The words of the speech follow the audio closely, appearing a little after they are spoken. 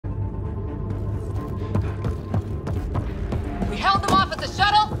held them off at the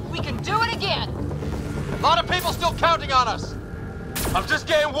shuttle, we can do it again! A lot of people still counting on us! I'm just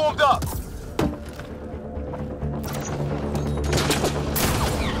getting warmed up!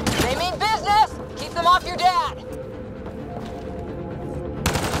 They mean business! Keep them off your dad!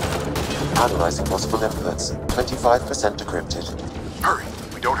 Analyzing possible inputs. 25% decrypted. Hurry,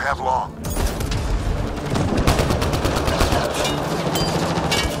 we don't have long.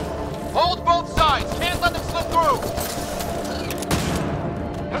 Hold both sides! Can't let them slip through!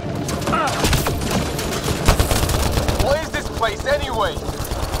 What is this place anyway?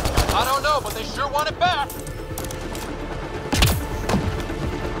 I don't know, but they sure want it back!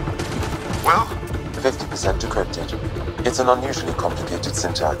 Well? 50% decrypted. It's an unusually complicated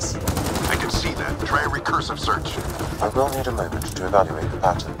syntax. I can see that. Try a recursive search. I will need a moment to evaluate the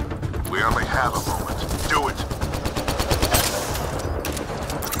pattern. We only have a moment. Do it.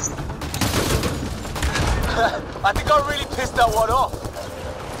 I think I really pissed that one off.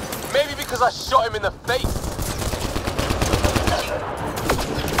 Maybe because I shot him in the face.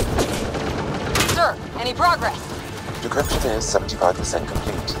 Sir, any progress? Decryption is 75%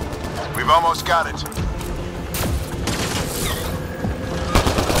 complete. We've almost got it.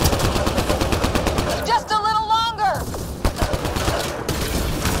 Just a little longer!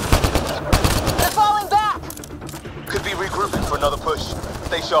 They're falling back! Could be regrouping for another push.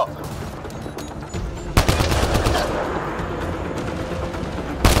 Stay sharp.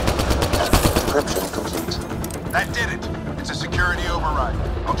 Decryption complete. That did it. It's a security override.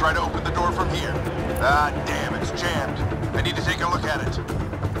 I'll try to open the door from here. Ah, damn, it's jammed. I need to take a look at it.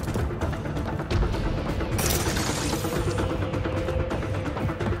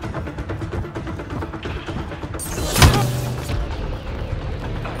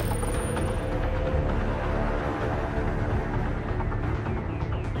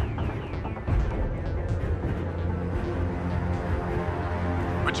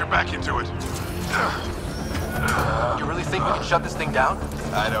 Put your back into it. You really think we can shut this thing down?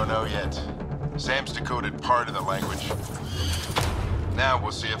 I don't know yet. Sam's decoded part of the language. Now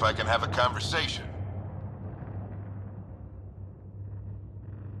we'll see if I can have a conversation.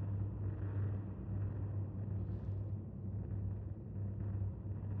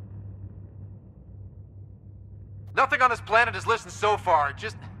 Nothing on this planet has listened so far.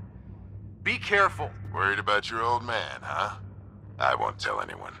 Just be careful. Worried about your old man, huh? I won't tell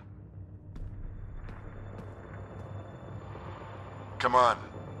anyone. Come on.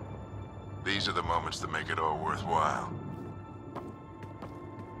 These are the moments that make it all worthwhile.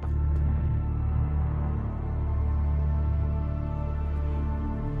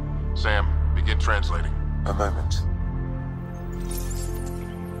 Sam, begin translating. A moment.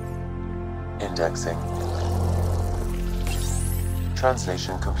 Indexing.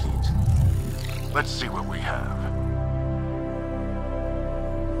 Translation complete. Let's see what we have.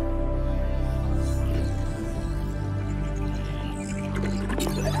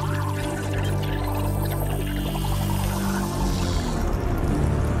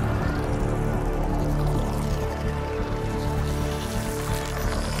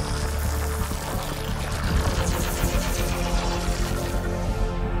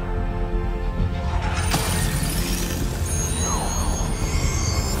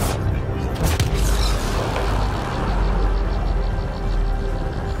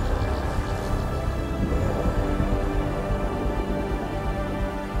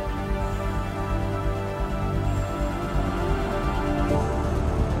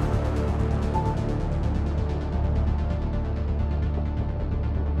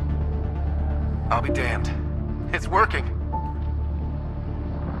 I'll be damned. It's working.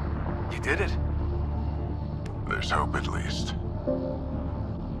 You did it. There's hope at least.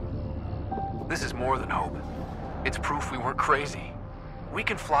 This is more than hope. It's proof we weren't crazy. We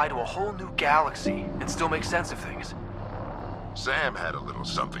can fly to a whole new galaxy and still make sense of things. Sam had a little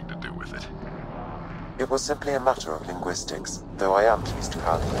something to do with it. It was simply a matter of linguistics, though I am pleased to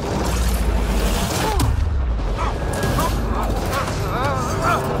have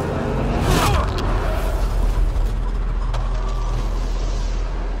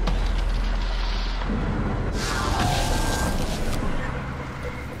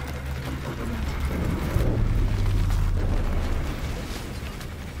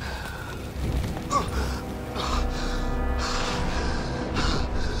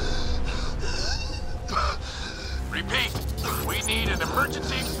Repeat, we need an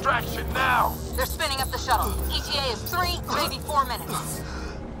emergency extraction now. They're spinning up the shuttle. ETA is 3, maybe 4 minutes.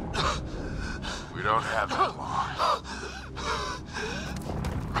 We don't have that long.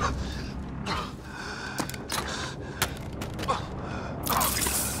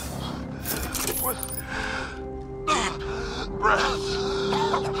 Deep breath.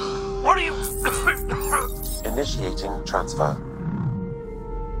 What are you... Initiating transfer.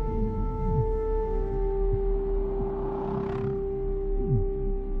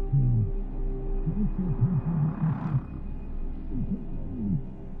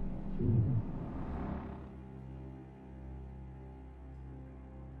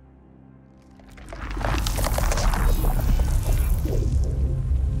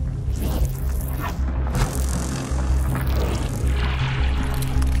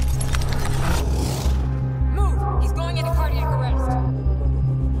 Move! He's going into cardiac arrest.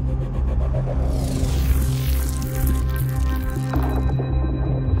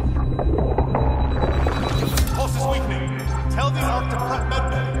 Pulse is weakening. Tell the ARC to prep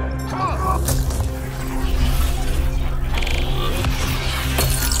medbay. Come on!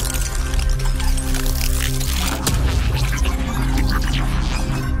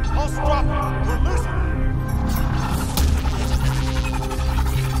 Pulse dropping. We're losing it.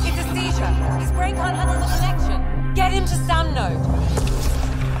 It's a seizure. His brain can't handle the connection. Get him to sound node.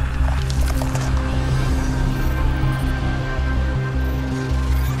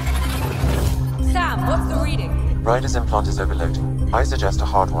 Sam, what's the reading? Ryder's implant is overloading. I suggest a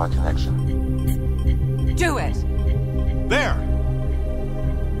hardwire connection. Do it. There!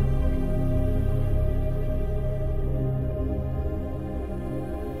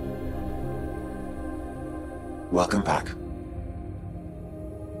 Welcome back.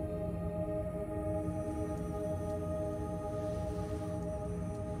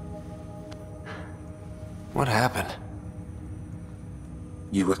 What happened?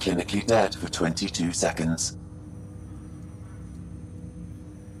 You were clinically dead for 22 seconds.